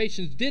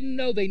generations didn't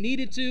know they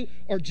needed to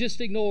or just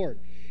ignored.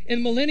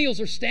 And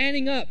millennials are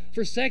standing up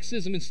for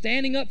sexism and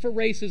standing up for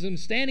racism,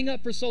 standing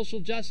up for social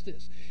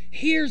justice.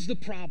 Here's the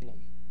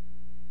problem.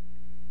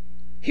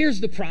 Here's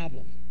the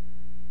problem.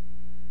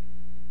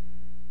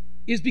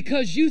 Is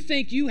because you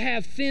think you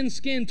have thin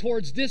skin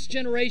towards this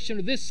generation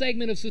or this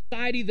segment of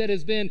society that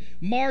has been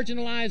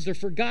marginalized or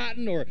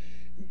forgotten or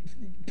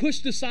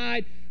pushed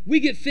aside. We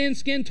get thin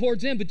skin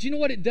towards them, but you know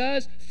what it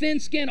does?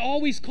 Thin skin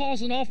always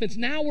causes an offense.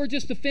 Now we're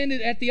just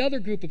offended at the other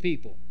group of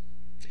people.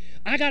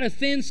 I got a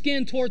thin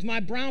skin towards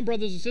my brown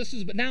brothers and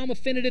sisters, but now I'm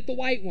offended at the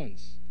white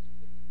ones.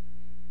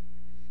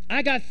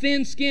 I got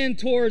thin skin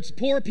towards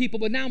poor people,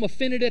 but now I'm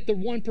offended at the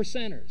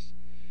 1%ers.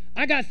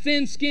 I got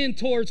thin skin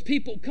towards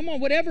people, come on,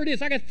 whatever it is,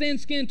 I got thin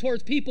skin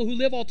towards people who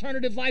live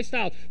alternative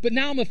lifestyles, but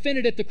now I'm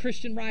offended at the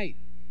Christian right.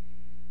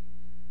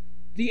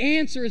 The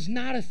answer is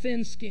not a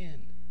thin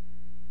skin.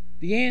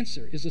 The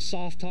answer is a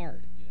soft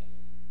heart.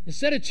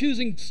 Instead of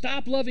choosing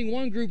stop loving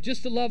one group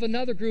just to love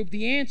another group,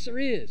 the answer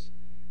is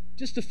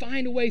just to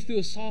find a way through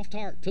a soft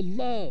heart to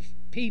love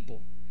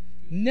people.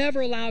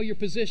 Never allow your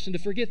position to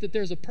forget that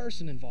there's a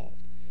person involved.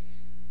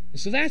 And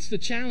so that's the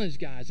challenge,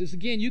 guys, is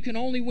again, you can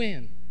only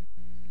win.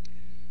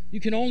 You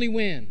can only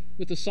win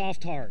with a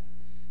soft heart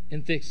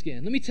and thick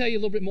skin. Let me tell you a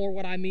little bit more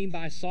what I mean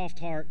by soft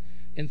heart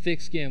and thick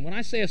skin. When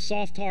I say a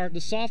soft heart,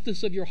 the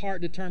softness of your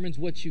heart determines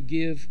what you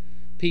give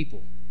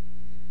people.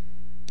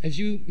 As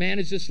you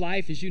manage this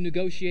life, as you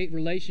negotiate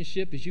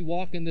relationship, as you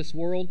walk in this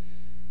world,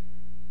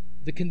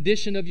 the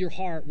condition of your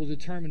heart will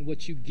determine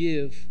what you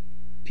give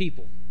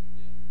people.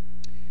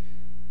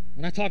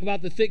 When I talk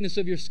about the thickness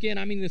of your skin,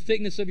 I mean the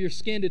thickness of your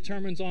skin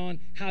determines on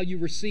how you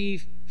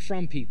receive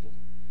from people.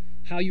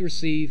 How you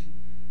receive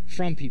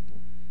from people.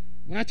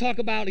 When I talk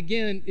about,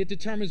 again, it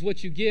determines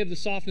what you give, the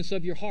softness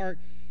of your heart.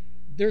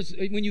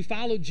 When you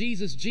follow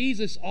Jesus,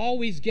 Jesus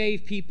always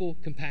gave people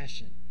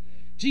compassion.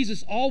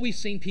 Jesus always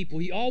seen people.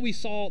 He always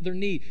saw their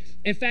need.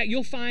 In fact,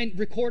 you'll find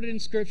recorded in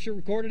Scripture,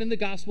 recorded in the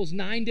Gospels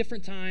 9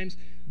 different times,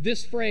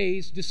 this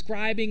phrase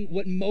describing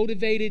what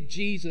motivated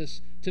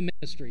Jesus to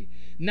ministry.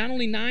 Not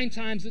only 9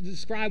 times to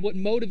describe what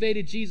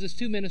motivated Jesus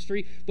to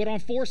ministry, but on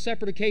 4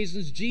 separate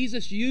occasions,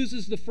 Jesus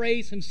uses the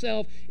phrase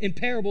himself in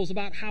parables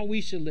about how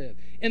we should live.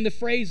 And the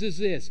phrase is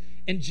this,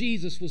 and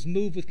Jesus was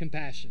moved with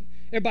compassion.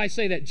 Everybody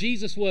say that.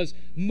 Jesus was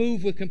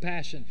moved with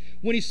compassion.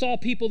 When he saw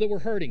people that were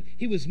hurting,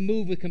 he was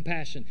moved with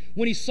compassion.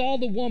 When he saw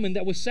the woman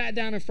that was sat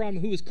down in front of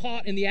him who was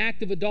caught in the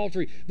act of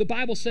adultery, the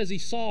Bible says he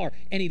saw her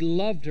and he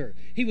loved her.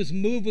 He was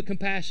moved with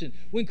compassion.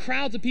 When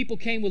crowds of people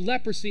came with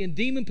leprosy and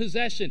demon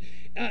possession,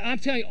 I'm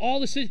telling you, all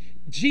this,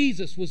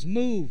 Jesus was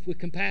moved with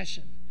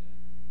compassion.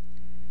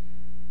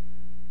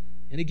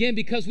 And again,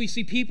 because we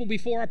see people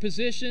before our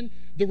position,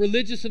 the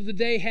religious of the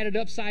day had it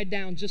upside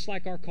down, just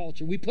like our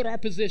culture. We put our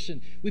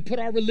position, we put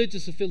our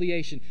religious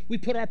affiliation, we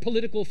put our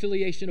political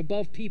affiliation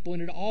above people,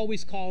 and it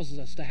always causes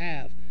us to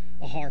have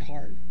a hard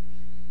heart.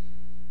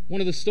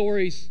 One of the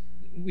stories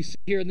we see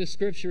here in this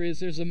scripture is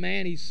there's a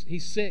man,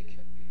 he's sick.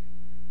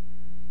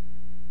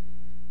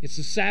 It's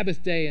the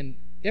Sabbath day, and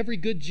every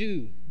good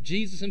Jew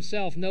Jesus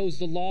himself knows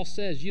the law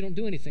says you don't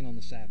do anything on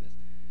the Sabbath.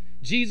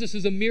 Jesus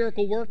is a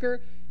miracle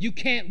worker. You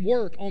can't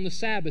work on the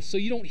Sabbath, so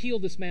you don't heal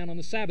this man on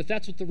the Sabbath.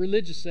 That's what the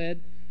religious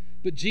said.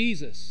 But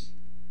Jesus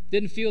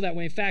didn't feel that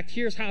way. In fact,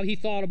 here's how he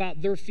thought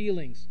about their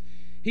feelings.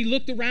 He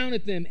looked around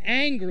at them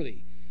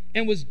angrily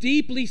and was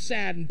deeply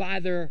saddened by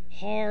their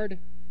hard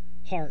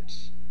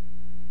hearts.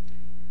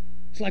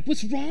 It's like,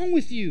 what's wrong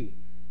with you?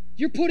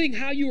 You're putting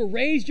how you were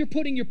raised, you're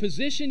putting your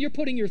position, you're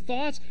putting your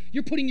thoughts,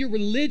 you're putting your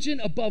religion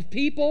above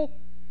people.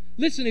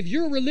 Listen, if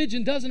your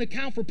religion doesn't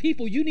account for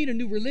people, you need a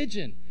new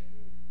religion.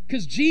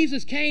 Because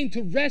Jesus came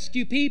to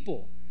rescue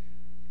people.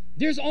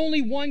 There's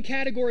only one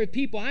category of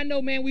people. I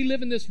know, man, we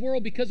live in this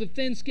world because of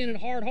thin skin and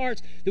hard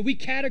hearts that we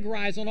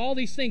categorize on all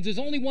these things. There's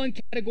only one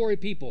category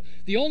of people.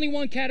 The only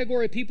one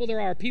category of people there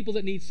are people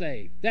that need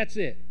saved. That's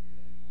it.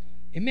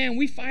 And man,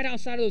 we fight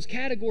outside of those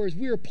categories.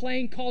 We are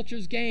playing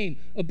culture's game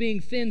of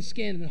being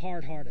thin-skinned and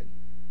hard-hearted.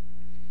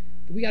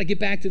 But we got to get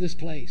back to this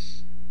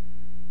place.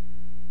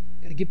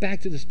 Got to get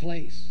back to this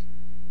place.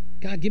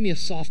 God, give me a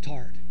soft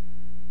heart.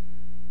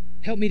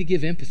 Help me to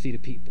give empathy to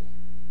people.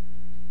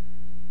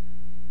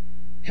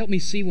 Help me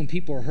see when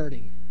people are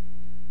hurting.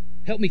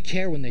 Help me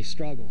care when they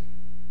struggle.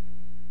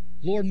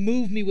 Lord,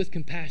 move me with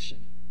compassion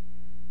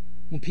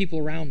when people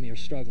around me are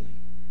struggling.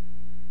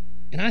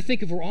 And I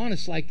think if we're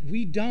honest, like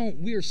we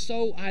are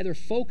so either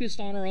focused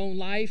on our own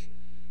life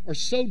or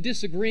so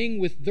disagreeing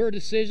with their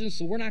decisions,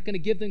 so we're not going to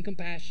give them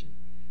compassion.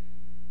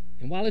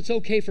 And while it's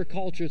okay for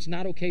culture, it's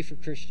not okay for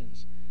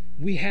Christians.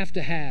 We have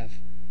to have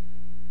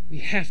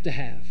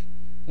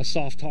a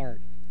soft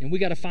heart. And we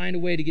got to find a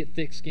way to get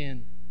thick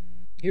skin.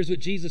 Here's what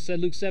Jesus said,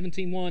 Luke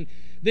 17:1.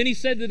 Then he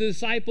said to the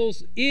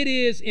disciples, it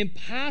is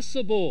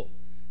impossible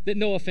that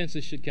no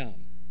offenses should come.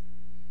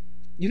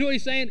 You know what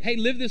he's saying? Hey,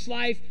 live this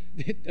life.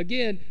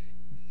 Again,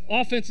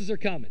 offenses are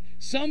coming.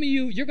 Some of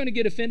you, you're going to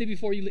get offended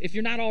before you, if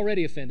you're not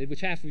already offended, which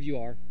half of you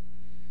are.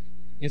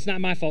 It's not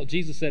my fault.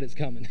 Jesus said it's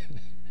coming.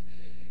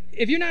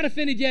 If you're not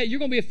offended yet, you're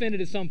going to be offended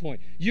at some point.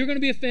 You're going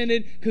to be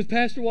offended because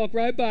Pastor walked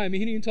right by me.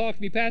 He didn't even talk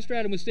to me. Pastor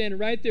Adam was standing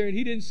right there and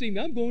he didn't see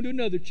me. I'm going to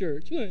another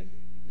church.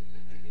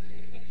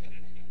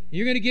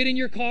 You're going to get in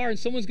your car and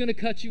someone's going to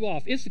cut you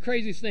off. It's the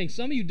craziest thing.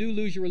 Some of you do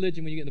lose your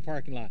religion when you get in the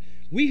parking lot.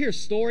 We hear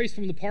stories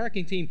from the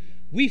parking team.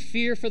 We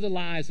fear for the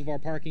lives of our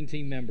parking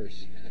team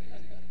members.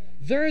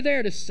 They're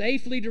there to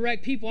safely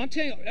direct people. I'm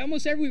telling you,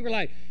 almost every week we're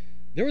like,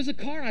 there was a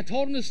car and I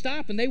told them to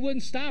stop and they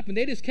wouldn't stop and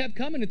they just kept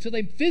coming until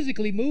they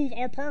physically move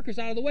our parkers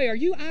out of the way. Are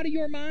you out of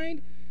your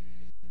mind?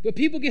 But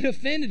people get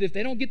offended if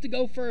they don't get to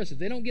go first, if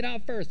they don't get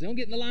out first, they don't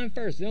get in the line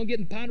first, they don't get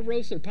in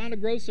Ponderosa or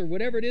Pondegrosa or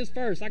whatever it is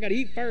first. I got to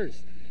eat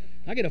first.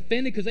 I get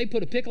offended because they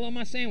put a pickle on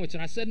my sandwich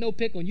and I said no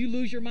pickle, and you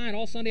lose your mind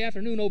all Sunday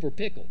afternoon over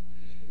pickle.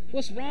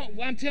 What's wrong?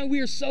 Well, I'm telling you, we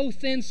are so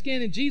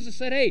thin-skinned, and Jesus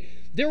said, hey,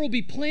 there will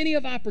be plenty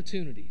of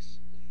opportunities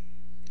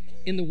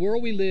in the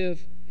world we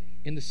live,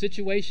 in the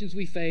situations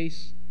we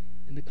face,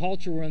 in the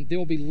culture we're in. There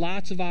will be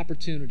lots of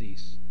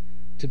opportunities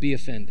to be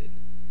offended.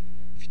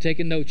 If you're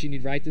taking notes, you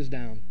need to write this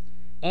down.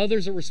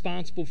 Others are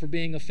responsible for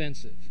being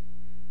offensive,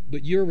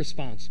 but you're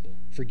responsible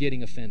for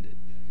getting offended.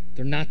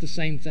 They're not the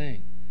same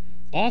thing.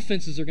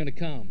 Offenses are going to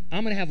come.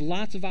 I'm going to have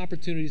lots of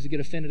opportunities to get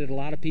offended at a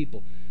lot of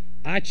people.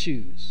 I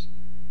choose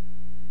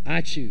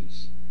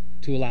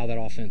to allow that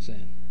offense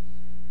in.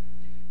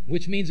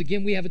 Which means,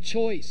 again, we have a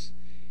choice.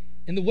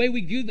 And the way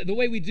we do that, the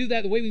way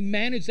we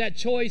manage that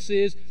choice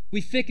is we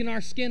thicken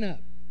our skin up.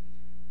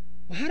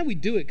 Well, how do we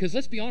do it? Because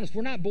let's be honest,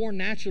 we're not born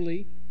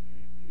naturally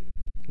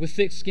with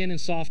thick skin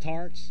and soft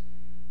hearts.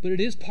 But it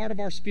is part of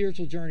our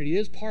spiritual journey. It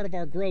is part of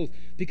our growth.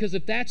 Because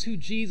if that's who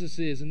Jesus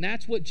is, and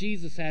that's what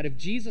Jesus had, if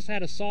Jesus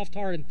had a soft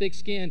heart and thick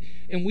skin,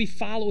 and we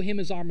follow him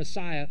as our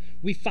Messiah,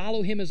 we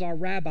follow him as our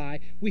rabbi,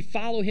 we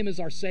follow him as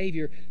our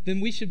Savior, then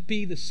we should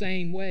be the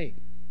same way.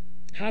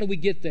 How do we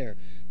get there?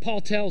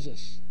 Paul tells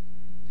us.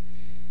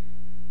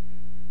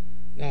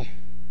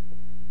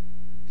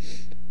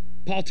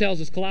 Paul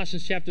tells us,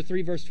 Colossians chapter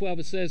 3, verse 12,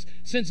 it says,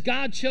 since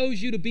God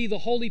chose you to be the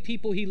holy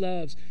people he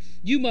loves,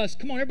 you must,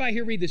 come on, everybody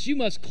here read this, you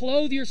must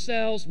clothe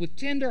yourselves with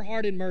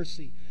tender-hearted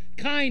mercy,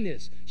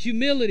 kindness,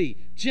 humility,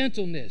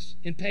 gentleness,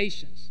 and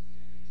patience.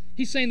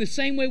 He's saying the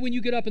same way when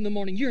you get up in the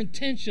morning, you're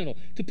intentional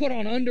to put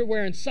on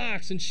underwear and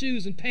socks and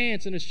shoes and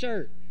pants and a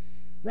shirt,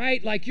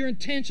 right? Like you're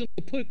intentional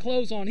to put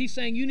clothes on. He's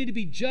saying you need to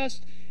be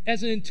just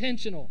as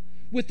intentional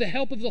with the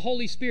help of the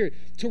Holy Spirit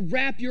to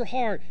wrap your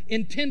heart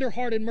in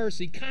tender-hearted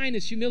mercy,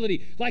 kindness,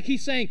 humility. Like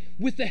he's saying,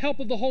 with the help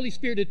of the Holy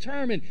Spirit,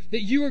 determine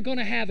that you are going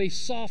to have a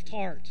soft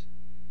heart.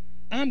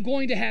 I'm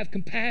going to have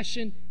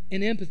compassion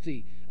and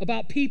empathy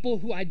about people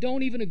who I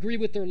don't even agree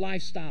with their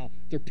lifestyle.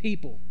 They're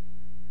people.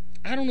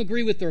 I don't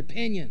agree with their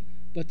opinion,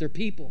 but they're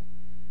people.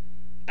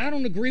 I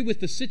don't agree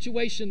with the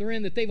situation they're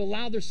in that they've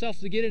allowed themselves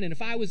to get in, and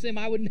if I was them,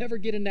 I would never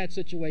get in that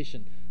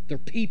situation. They're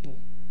people.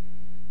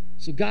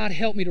 So God,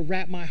 help me to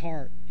wrap my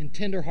heart in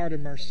tender-hearted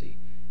mercy.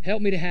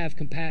 Help me to have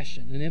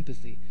compassion and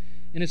empathy.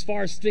 And as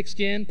far as thick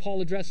skin,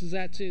 Paul addresses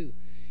that too.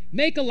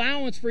 Make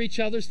allowance for each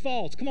other's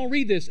faults. Come on,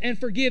 read this. And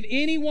forgive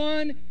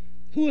anyone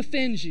who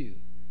offends you.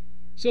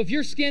 So if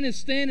your skin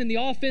is thin and the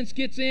offense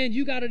gets in,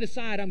 you got to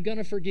decide, I'm going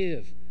to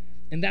forgive.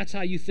 And that's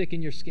how you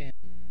thicken your skin.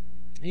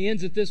 He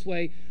ends it this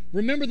way.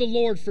 Remember, the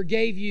Lord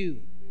forgave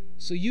you,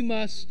 so you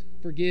must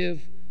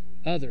forgive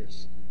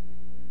others.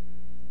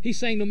 He's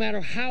saying no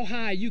matter how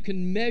high you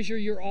can measure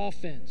your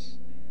offense,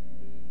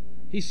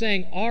 he's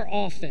saying our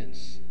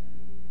offense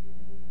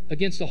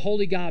against a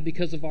holy God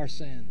because of our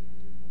sin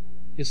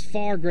is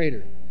far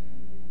greater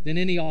than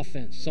any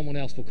offense someone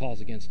else will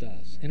cause against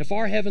us. And if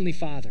our Heavenly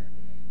Father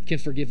can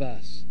forgive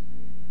us,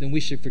 then we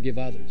should forgive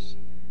others.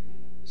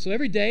 So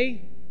every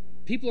day,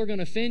 people are going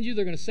to offend you.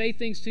 They're going to say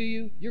things to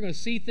you. You're going to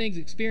see things,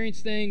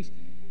 experience things.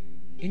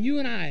 And you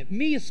and I,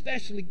 me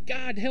especially,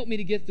 God help me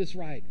to get this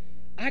right.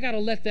 I got to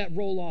let that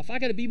roll off. I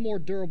got to be more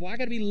durable. I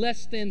got to be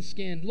less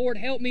thin-skinned. Lord,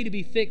 help me to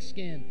be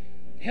thick-skinned.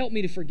 Help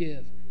me to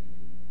forgive.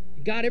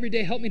 God, every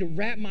day, help me to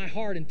wrap my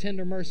heart in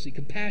tender mercy,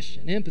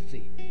 compassion,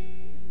 empathy.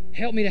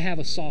 Help me to have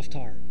a soft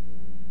heart.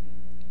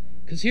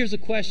 Because here's a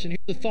question,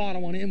 here's a thought I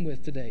want to end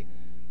with today.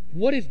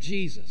 What if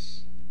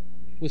Jesus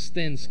was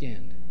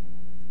thin-skinned?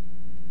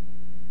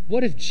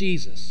 What if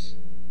Jesus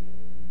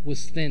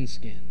was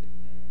thin-skinned?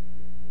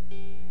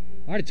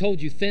 I already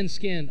told you,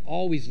 thin-skinned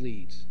always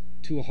leads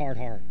to a hard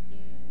heart.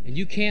 And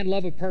you can't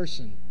love a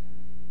person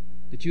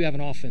that you have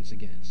an offense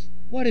against.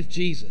 What if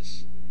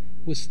Jesus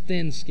was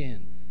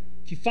thin-skinned?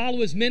 If you follow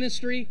his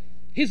ministry,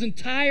 his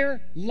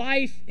entire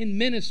life in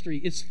ministry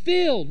is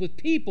filled with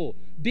people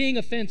being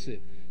offensive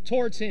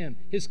towards him,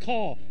 his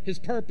call, his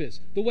purpose,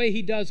 the way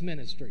he does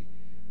ministry.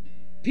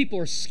 People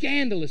are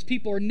scandalous.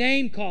 People are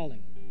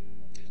name-calling.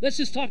 Let's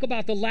just talk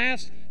about the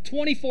last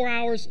 24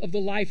 hours of the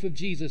life of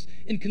Jesus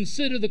and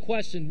consider the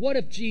question, what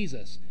if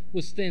Jesus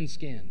was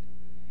thin-skinned?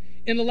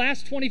 In the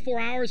last 24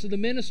 hours of the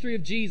ministry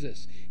of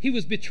Jesus, he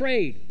was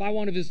betrayed by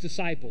one of his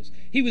disciples.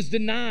 He was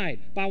denied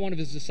by one of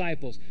his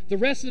disciples. The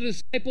rest of the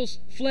disciples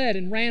fled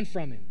and ran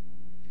from him.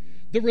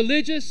 The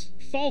religious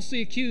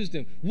falsely accused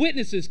him.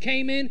 Witnesses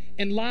came in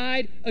and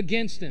lied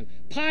against him.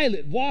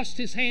 Pilate washed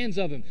his hands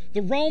of him.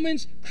 The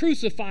Romans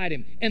crucified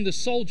him, and the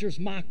soldiers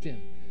mocked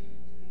him.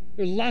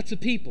 There are lots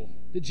of people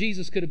that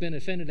Jesus could have been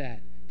offended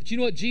at. But you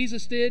know what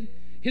Jesus did?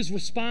 His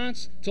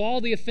response to all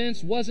the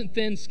offense wasn't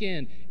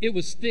thin-skinned. It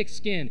was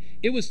thick-skinned.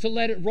 It was to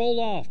let it roll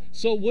off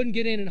so it wouldn't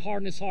get in and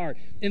harden his heart.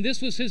 And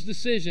this was his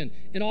decision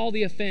in all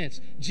the offense.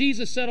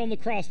 Jesus said on the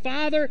cross,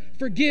 Father,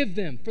 forgive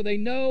them, for they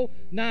know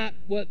not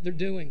what they're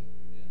doing.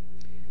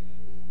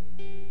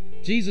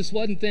 Jesus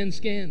wasn't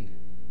thin-skinned,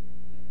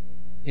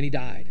 and he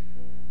died.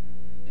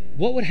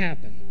 What would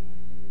happen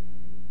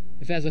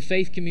if, as a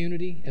faith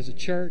community, as a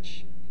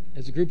church,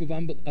 as a group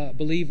of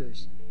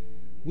believers,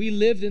 we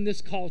lived in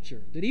this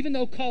culture that, even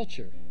though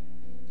culture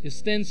is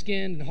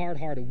thin-skinned and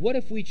hard-hearted, what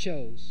if we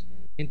chose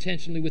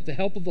intentionally, with the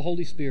help of the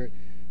Holy Spirit,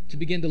 to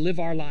begin to live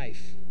our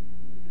life?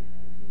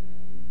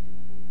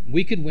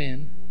 We could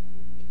win.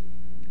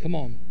 Come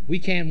on, we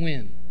can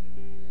win.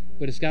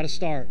 But it's got to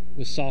start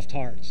with soft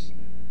hearts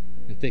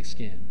and thick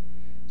skin.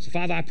 So,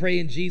 Father, I pray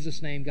in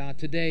Jesus' name, God,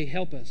 today,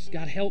 help us.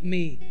 God, help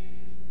me.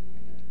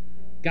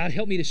 God,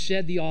 help me to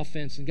shed the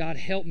offense, and God,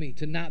 help me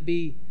to not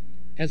be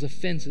as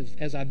offensive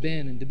as I've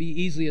been and to be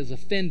easily as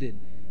offended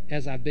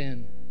as I've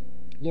been.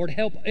 Lord,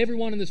 help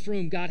everyone in this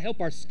room. God,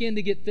 help our skin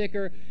to get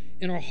thicker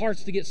and our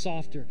hearts to get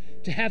softer,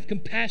 to have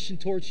compassion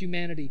towards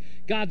humanity.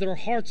 God, that our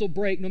hearts will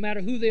break no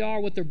matter who they are,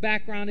 what their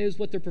background is,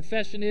 what their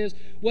profession is,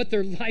 what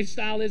their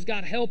lifestyle is.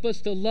 God, help us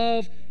to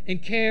love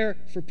and care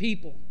for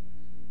people.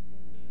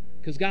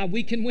 Because, God,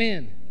 we can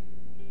win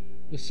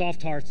with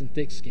soft hearts and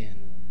thick skin.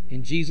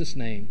 In Jesus'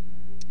 name,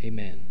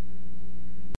 amen.